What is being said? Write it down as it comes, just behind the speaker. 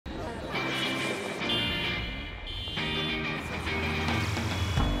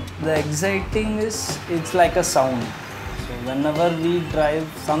The exciting is, it's like a sound. So whenever we drive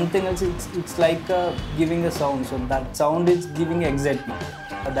something else, it's like giving a sound. So that sound is giving excitement.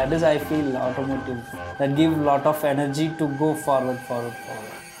 That is, I feel, automotive. That gives a lot of energy to go forward.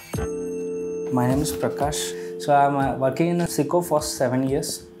 My name is Prakash. So I'm working in Seco for 7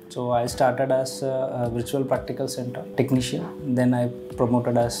 years. So I started as a virtual practical center technician. Then I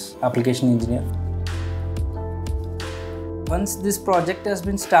promoted as application engineer. Once this project has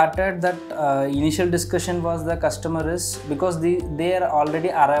been started, that initial discussion was the customer is, because they are already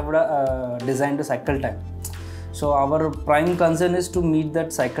arrived designed a cycle time. So our prime concern is to meet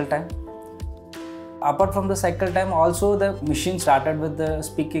that cycle time. Apart from the cycle time, also the machine started with the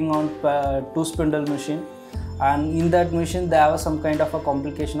speaking on 2-spindle machine, and in that machine they have some kind of a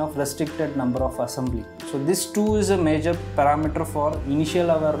complication of restricted number of assembly. So this too is a major parameter for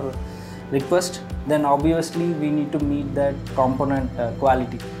initial our request. Then obviously we need to meet that component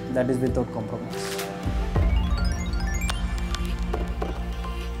quality, that is without compromise.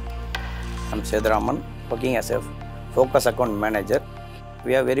 I'm Saravana, working as a focus account manager.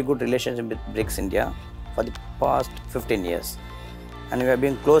 We have very good relationship with Bricks India for the past 15 years. And we have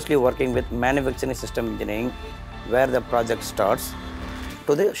been closely working with manufacturing system engineering, where the project starts,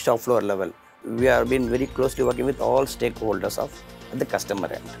 to the shop floor level. We have been very closely working with all stakeholders of the customer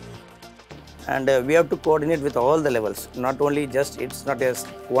end. And we have to coordinate with all the levels, not only just, it's not a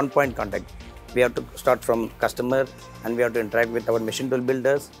one-point contact. We have to start from customer, and we have to interact with our machine tool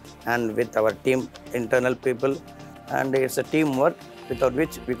builders and with our team, internal people. And it's a teamwork without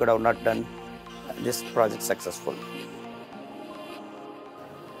which we could have not done this project successful.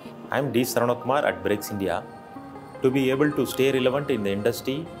 I'm Saravana Kumar at Bricks India. To be able to stay relevant in the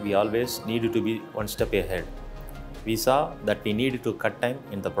industry, we always need to be one step ahead. We saw that we needed to cut time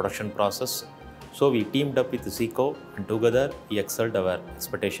in the production process, so we teamed up with Seco, and together we excelled our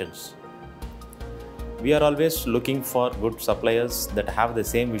expectations. We are always looking for good suppliers that have the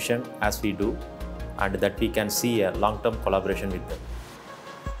same vision as we do, and that we can see a long-term collaboration with them.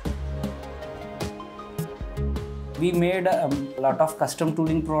 We made a lot of custom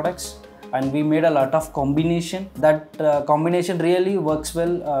tooling products, and we made a lot of combination. That combination really works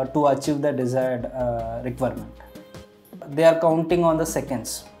well to achieve the desired requirement. They are counting on the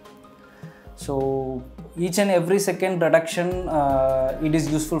seconds. So each and every second reduction, it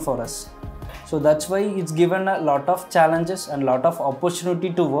is useful for us. So that's why it's given a lot of challenges and lot of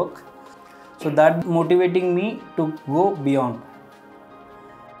opportunity to work. So that motivating me to go beyond.